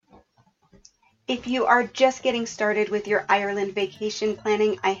If you are just getting started with your Ireland vacation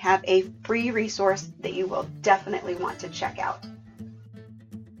planning, I have a free resource that you will definitely want to check out.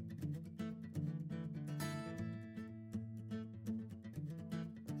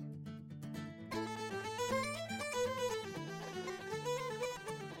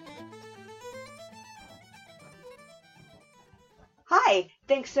 Hi,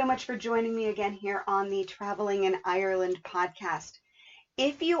 thanks so much for joining me again here on the Traveling in Ireland podcast.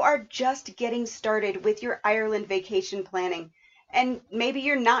 If you are just getting started with your Ireland vacation planning, and maybe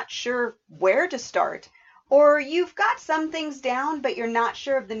you're not sure where to start, or you've got some things down, but you're not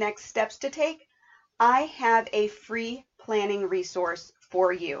sure of the next steps to take, I have a free planning resource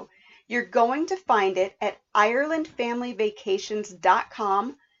for you. You're going to find it at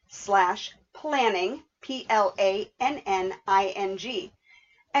IrelandFamilyVacations.com/planning, PLANNING.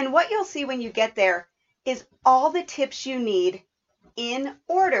 And what you'll see when you get there is all the tips you need in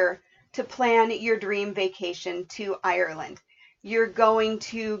order to plan your dream vacation to Ireland. You're going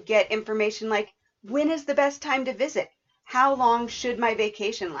to get information like, when is the best time to visit? How long should my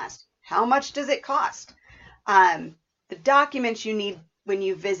vacation last? How much does it cost? The documents you need when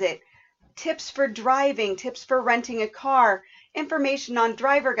you visit, tips for driving, tips for renting a car, information on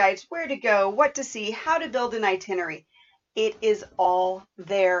driver guides, where to go, what to see, how to build an itinerary. It is all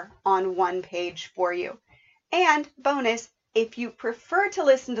there on one page for you. And bonus, if you prefer to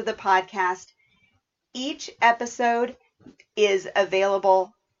listen to the podcast, each episode is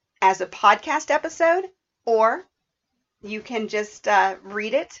available as a podcast episode, or you can just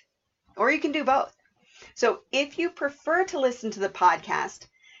read it, or you can do both. So if you prefer to listen to the podcast,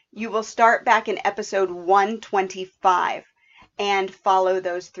 you will start back in episode 125 and follow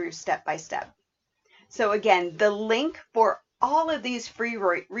those through step by step. So again, the link for all of these free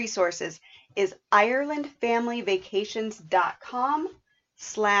resources is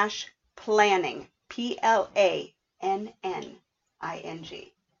IrelandFamilyVacations.com/planning, PLANNING.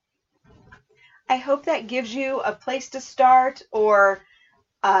 I hope that gives you a place to start, or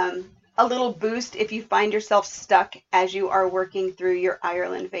a little boost if you find yourself stuck as you are working through your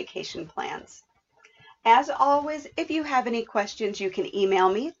Ireland vacation plans. As always, if you have any questions, you can email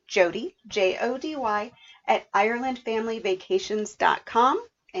me, Jody, Jody, at IrelandFamilyVacations.com,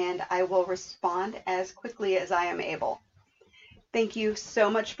 and I will respond as quickly as I am able. Thank you so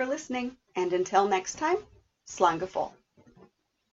much for listening, and until next time, Slán go fóill.